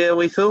did. Yeah,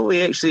 we thought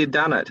we actually had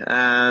done it.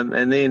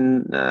 And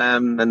then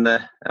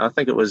I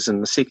think it was in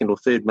the 2nd or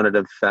 3rd minute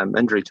of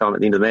injury time at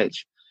the end of the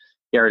match,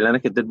 Gary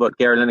Lineker did what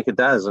Gary Lineker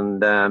does,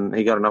 and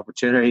he got an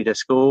opportunity to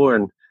score.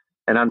 And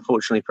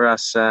unfortunately for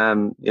us,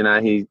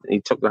 he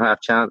took the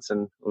half chance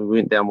and we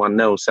went down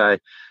 1-0. So,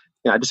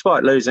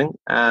 despite losing,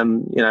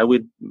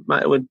 we'd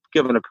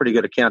given a pretty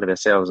good account of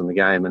ourselves in the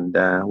game, and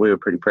we were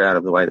pretty proud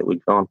of the way that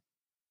we'd gone.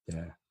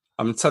 Yeah.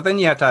 So then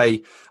you had a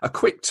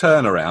quick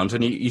turnaround,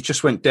 and you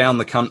just went down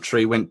the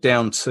country, went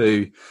down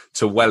to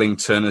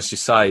Wellington, as you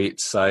say.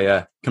 It's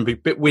can be a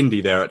bit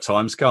windy there at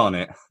times, can't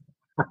it?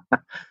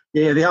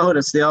 Yeah,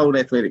 it's the old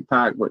athletic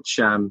park, which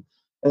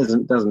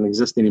doesn't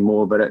exist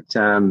anymore. But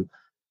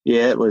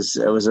it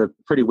was a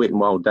pretty wet and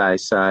wild day,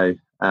 so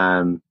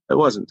it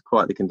wasn't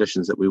quite the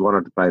conditions that we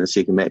wanted to play the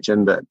second match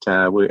in. But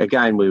we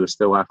were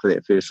still, after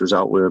that first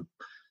result, we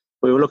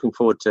were looking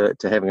forward to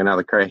having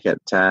another crack at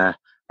a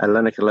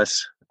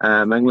Lineker-less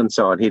England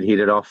side. He'd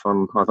headed off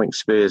on, I think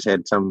Spurs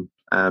had some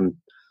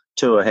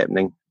tour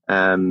happening,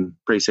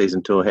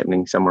 pre-season tour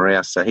happening somewhere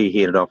else, so he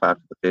headed off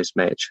after the first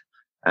match.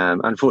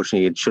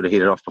 Unfortunately, he should have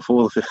headed off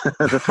before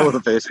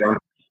the first one.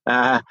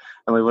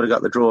 And we would have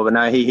got the draw, but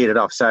no, he headed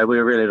off. So we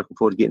were really looking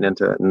forward to getting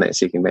into it in that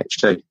second match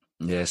too.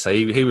 Yeah, so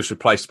he was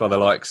replaced by the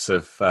likes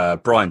of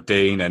Brian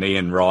Deane and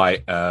Ian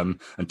Wright and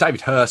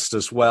David Hurst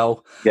as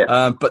well.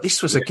 Yeah. But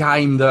this was a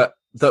game that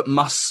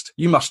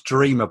you must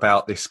dream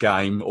about this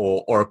game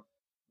or a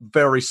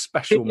very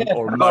special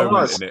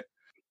moment in it.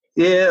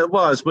 Yeah, it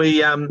was.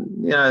 We,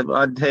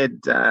 I'd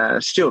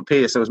had Stuart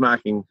Pearce. He was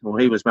marking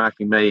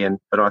me,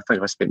 but I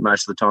think I spent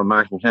most of the time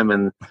marking him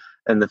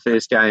in the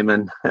first game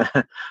in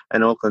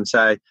Auckland.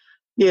 So,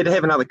 yeah, to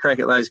have another crack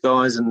at those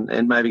guys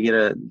and maybe get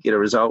a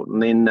result,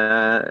 and then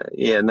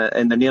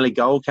and the nearly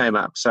goal came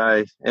up.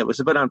 So it was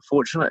a bit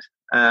unfortunate.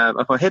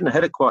 If I hadn't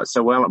hit it quite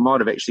so well, it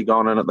might have actually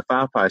gone in at the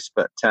far post.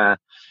 But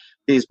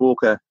Des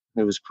Walker,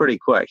 who was pretty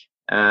quick,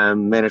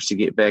 managed to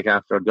get back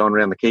after I'd gone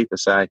around the keeper.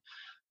 So.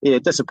 Yeah,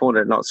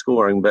 disappointed at not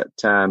scoring, but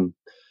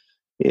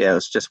yeah,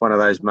 it's just one of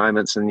those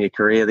moments in your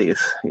career that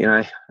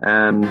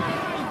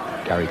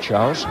Gary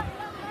Charles.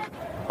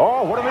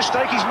 Oh, what a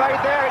mistake he's made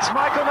there. It's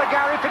Michael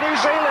McGarry for New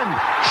Zealand.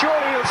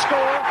 Surely he'll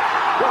score.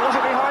 Well, was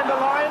it behind the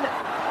line?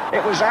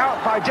 It was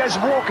out by Des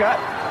Walker.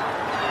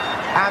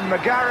 And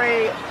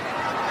McGarry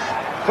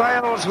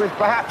fails with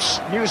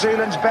perhaps New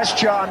Zealand's best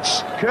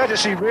chance,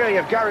 courtesy really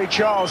of Gary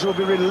Charles, who will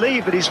be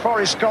relieved that his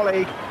Forest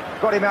colleague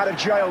got him out of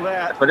jail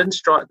there. I didn't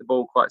strike the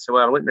ball quite so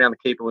well. I went round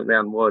the keeper, went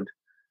round wood,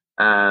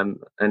 and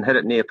hit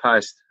it near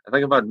post. I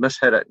think if I'd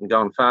mishit it and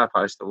gone far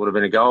post, it would have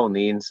been a goal in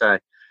the end. So,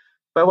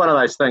 but one of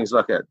those things,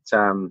 look at,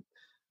 I'm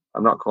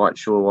not quite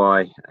sure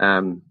why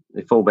the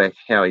fullback,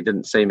 how he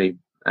didn't see me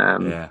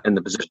in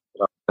the position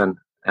that I was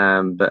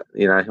in. But,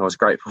 I was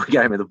grateful he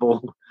gave me the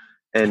ball.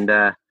 And,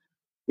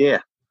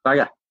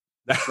 bugger.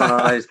 One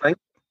of those things.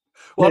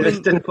 Well,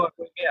 it didn't quite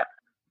work out.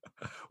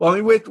 Well,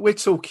 I mean, we're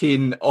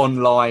talking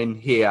online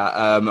here,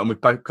 and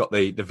we've both got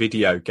the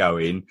video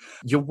going.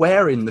 You're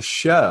wearing the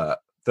shirt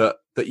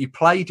that you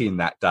played in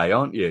that day,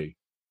 aren't you?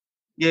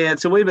 Yeah,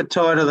 it's a wee bit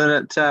tighter than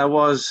it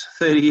was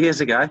 30 years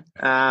ago.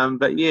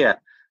 But yeah,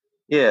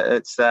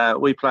 it's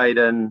we played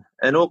in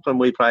Auckland.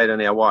 We played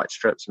in our white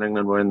strips. In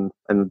England, we're in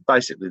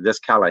basically this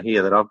colour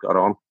here that I've got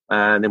on,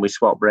 and then we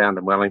swapped round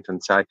in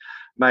Wellington. So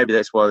maybe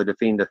that's why the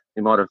defender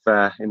he might have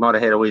had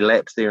a wee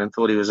lapse there and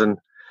thought he was in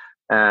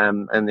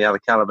the other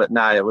colour. But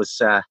no, it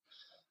was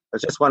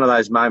just one of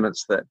those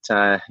moments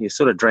that you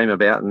sort of dream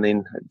about, and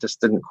then it just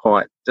didn't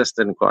quite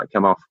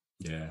come off.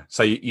 Yeah.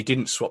 So you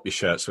didn't swap your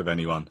shirts with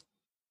anyone?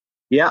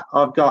 Yeah,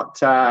 I've got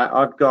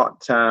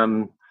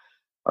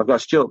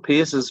Stuart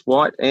Pearce's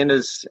white and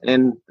this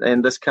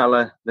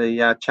colour,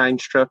 the chain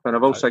strip, and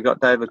I've also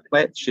got David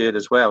Platt's shirt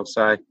as well.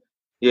 So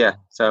yeah,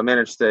 so I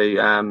managed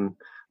to.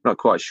 Not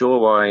quite sure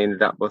why I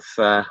ended up with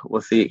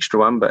the extra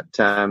one, but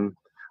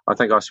I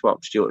think I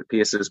swapped Stuart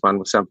Pearce's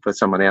one for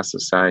someone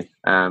else's. So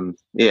so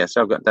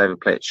I've got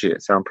David Platt's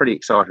shirt. So I'm pretty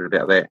excited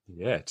about that.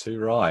 Yeah, too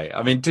right.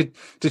 I mean, did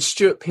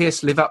Stuart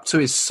Pearce live up to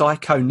his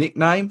psycho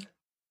nickname?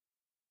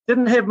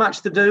 Didn't have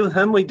much to do with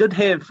him. We did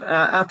have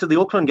after the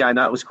Auckland game.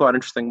 Though, it was quite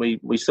interesting.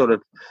 We sort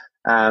of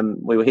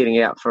we were heading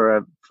out for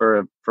a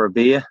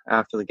beer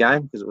after the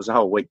game because it was a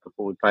whole week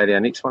before we played our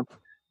next one,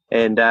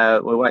 and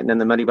we're waiting in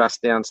the minibus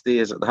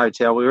downstairs at the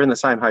hotel. We were in the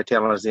same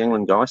hotel as the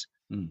England guys,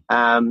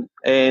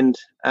 and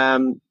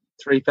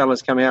three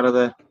fellas come out of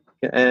the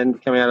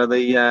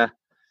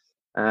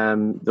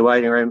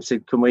waiting room and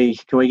said, "Can we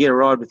get a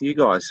ride with you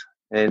guys?"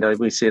 And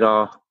we said,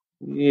 "Oh,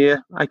 yeah,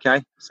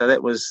 okay." So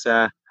that was.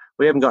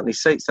 We haven't got any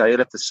seats, so you'd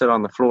have to sit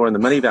on the floor in the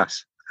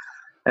minibus.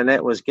 And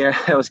that was Gary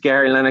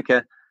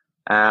Lineker,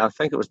 I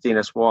think it was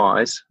Dennis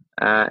Wise,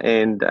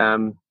 and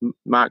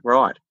Mark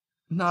Wright.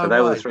 No, so they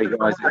were the three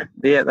guys.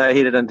 They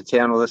headed into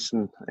town with us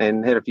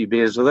and had a few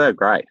beers. Well, they were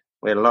great.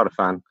 We had a lot of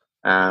fun.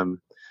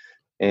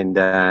 They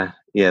were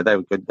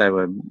good. They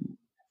were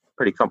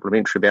pretty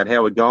complimentary about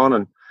how we'd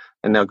gone,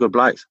 and they were good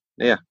blokes.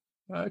 Yeah.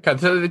 Okay,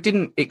 so they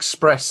didn't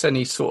express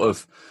any sort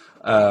of...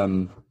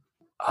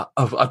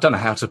 I don't know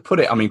how to put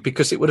it. I mean,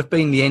 because it would have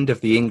been the end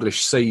of the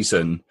English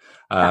season,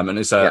 and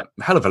it's a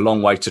hell of a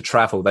long way to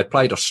travel. They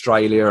played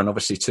Australia and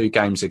obviously 2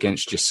 games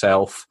against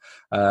yourself.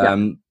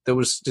 Did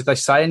they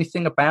say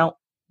anything about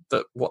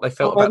what they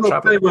felt about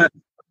travelling?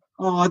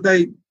 I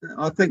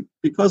think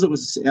because it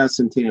was our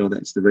centennial,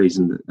 that's the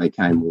reason that they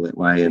came all that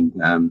way. And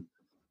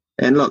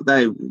look,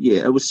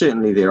 it was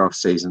certainly their off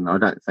season. I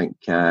don't think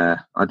they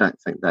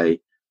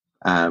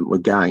were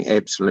going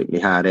absolutely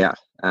hard out.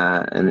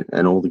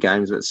 In all the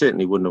games, but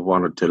certainly wouldn't have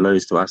wanted to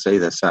lose to us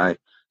either. So,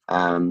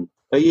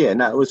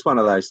 it was one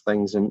of those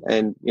things, and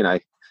for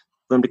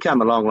them to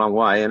come a long, long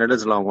way, and it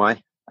is a long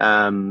way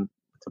to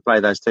play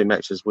those 2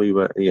 matches.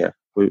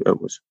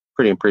 It was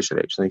pretty impressive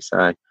actually.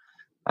 So,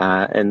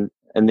 and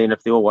then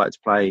if the All Whites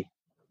play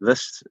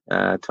this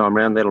time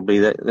round,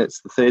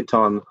 that's the 3rd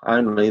time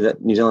only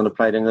that New Zealand have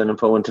played England in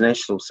full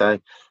international. So,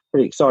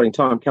 pretty exciting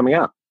time coming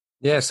up.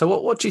 Yeah, so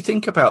what do you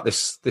think about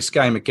this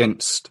game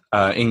against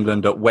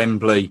England at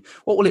Wembley?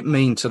 What will it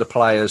mean to the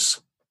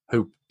players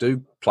who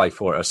do play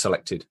for it are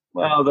selected?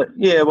 Well,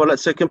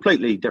 it's a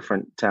completely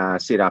different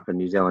setup in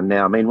New Zealand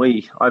now. I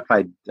mean, I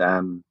played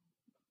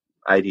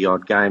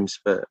 80-odd games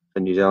for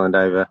New Zealand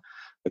over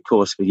the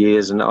course of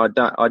years, and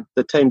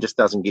the team just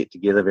doesn't get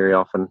together very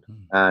often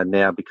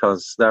now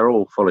because they're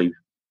all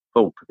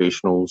full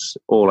professionals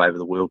all over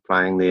the world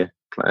playing there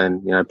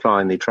and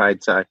plying their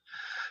trade. So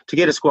to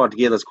get a squad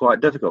together is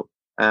quite difficult,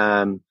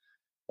 so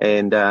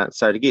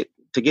to get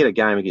a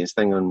game against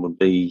England would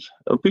have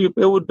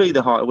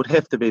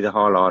to be the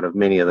highlight of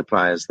many of the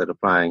players that are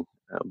playing.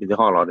 It would be the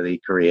highlight of their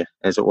career,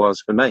 as it was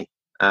for me,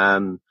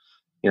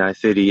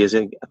 30 years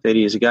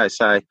ago.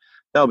 So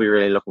they'll be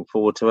really looking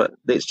forward to it.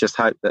 Let's just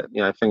hope that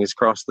fingers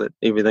crossed that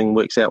everything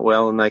works out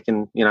well and they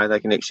can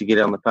actually get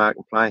out on the park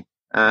and play.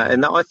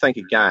 And I think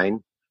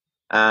again,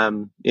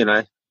 they'll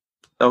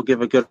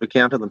give a good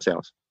account of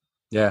themselves.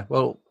 Yeah,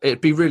 well, it'd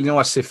be really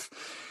nice if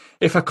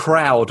a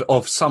crowd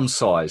of some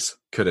size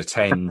could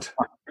attend.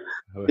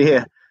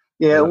 Yeah,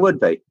 it would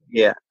be.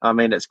 Yeah, I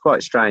mean, it's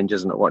quite strange,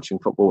 isn't it, watching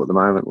football at the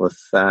moment with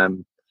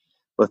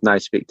with no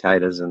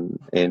spectators,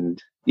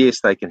 and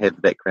yes, they can have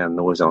the background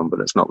noise on, but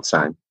it's not the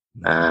same.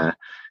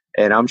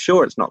 And I'm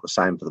sure it's not the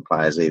same for the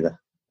players either.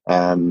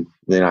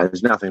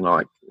 There's nothing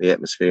like the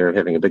atmosphere of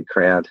having a big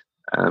crowd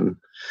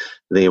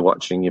there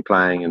watching you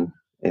playing,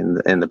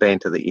 and the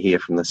banter that you hear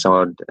from the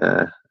side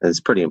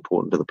is pretty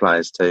important to the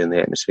players too, and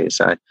the atmosphere.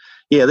 So,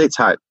 yeah, let's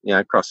hope,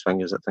 cross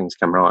fingers that things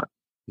come right.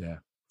 Yeah.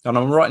 And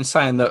I'm right in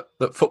saying that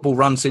football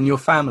runs in your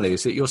family.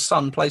 Is it your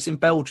son plays in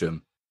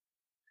Belgium?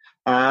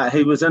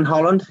 He was in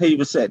Holland. He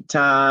was at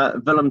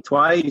Willem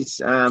II. He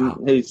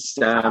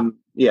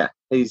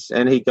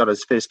got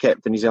his first cap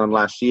for New Zealand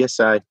last year.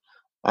 So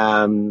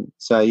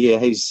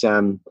he's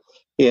a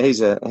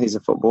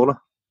footballer.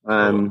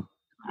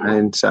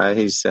 And so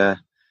he's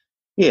capped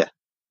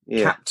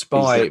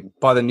by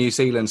the New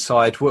Zealand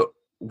side.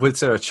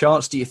 Was there a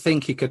chance? Do you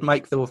think he could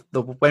make the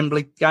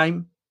Wembley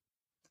game?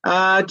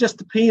 Just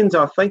depends.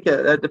 I think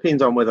it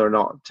depends on whether or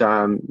not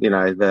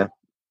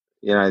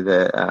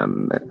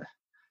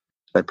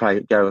they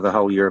go with a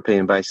whole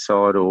European-based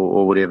side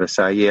or whatever.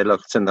 So yeah,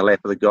 look, it's in the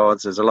lap of the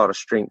gods. There's a lot of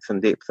strength and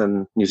depth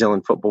in New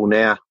Zealand football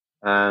now.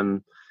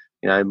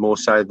 More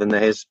so than there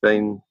has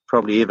been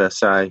probably ever.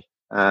 So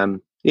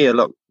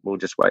look, we'll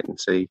just wait and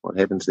see what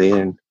happens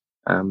there, and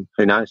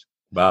who knows.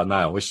 Well, no,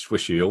 I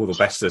wish you all the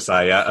best to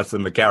say. As the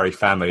McGarry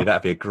family,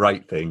 that'd be a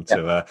great thing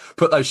to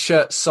put those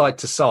shirts side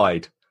to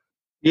side.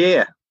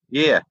 Yeah.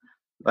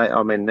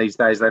 These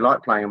days they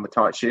like playing in the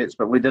tight shirts,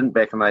 but we didn't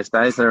back in those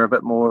days. They were a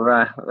bit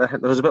more. There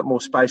was a bit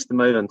more space to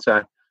move in.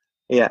 So,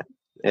 yeah.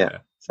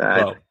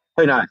 So,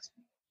 who knows?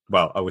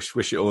 Well, I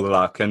wish you all the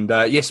luck. And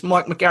yes,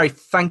 Mike McGarry,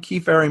 thank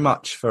you very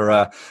much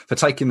for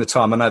taking the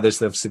time. I know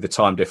there's obviously the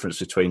time difference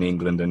between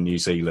England and New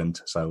Zealand.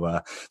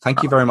 So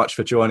thank you very much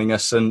for joining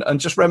us and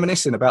just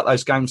reminiscing about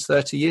those games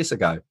 30 years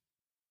ago.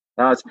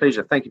 No, it's a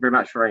pleasure. Thank you very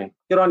much for ringing.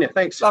 Good on you.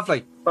 Thanks.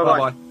 Lovely.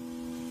 Bye-bye.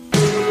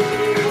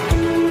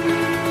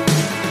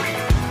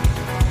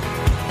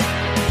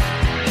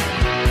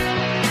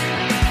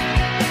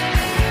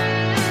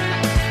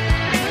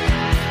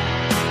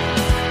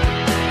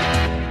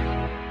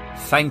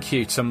 Thank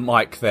you to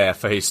Mike there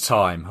for his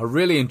time. I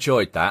really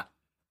enjoyed that.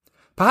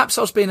 Perhaps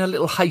I was being a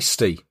little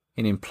hasty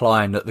in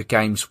implying that the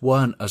games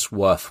weren't as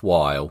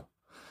worthwhile.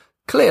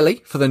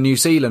 Clearly, for the New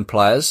Zealand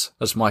players,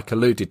 as Mike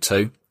alluded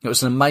to, it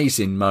was an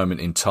amazing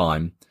moment in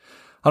time.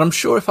 And I'm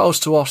sure if I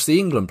was to ask the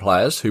England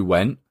players who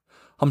went,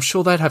 I'm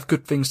sure they'd have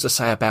good things to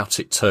say about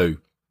it too.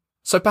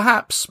 So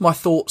perhaps my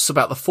thoughts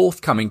about the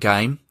forthcoming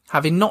game,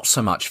 having not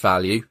so much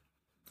value,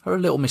 are a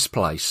little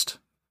misplaced.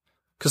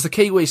 Because the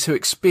Kiwis who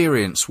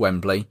experience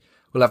Wembley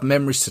will have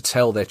memories to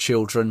tell their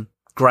children,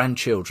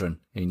 grandchildren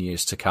in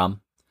years to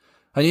come.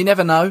 And you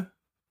never know,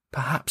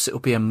 perhaps it'll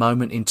be a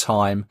moment in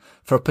time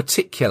for a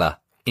particular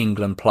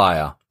England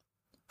player.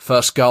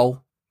 First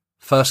goal,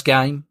 first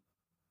game,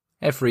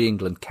 every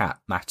England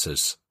cap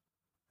matters.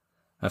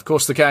 And of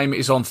course, the game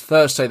is on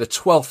Thursday the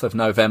 12th of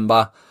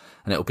November,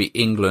 and it'll be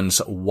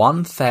England's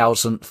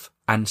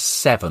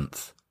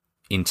 1007th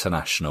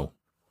international.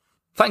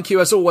 Thank you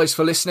as always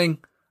for listening.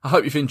 I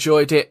hope you've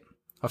enjoyed it.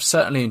 I've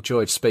certainly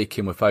enjoyed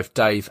speaking with both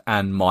Dave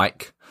and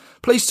Mike.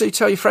 Please do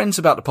tell your friends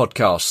about the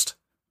podcast.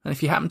 And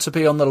if you happen to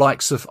be on the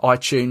likes of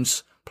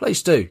iTunes,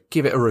 please do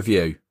give it a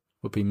review.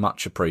 Would be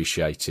much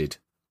appreciated.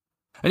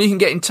 And you can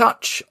get in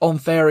touch on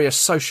various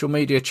social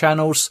media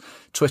channels,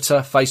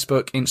 Twitter,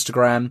 Facebook,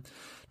 Instagram.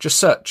 Just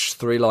search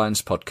 3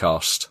 Lions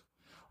Podcast.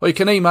 Or you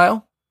can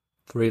email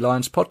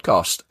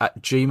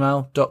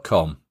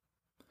 3lionspodcast@gmail.com.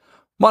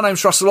 My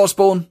name's Russell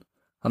Osborne,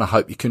 and I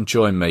hope you can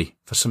join me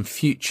for some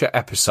future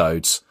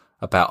episodes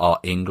about our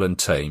England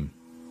team.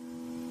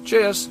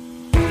 Cheers.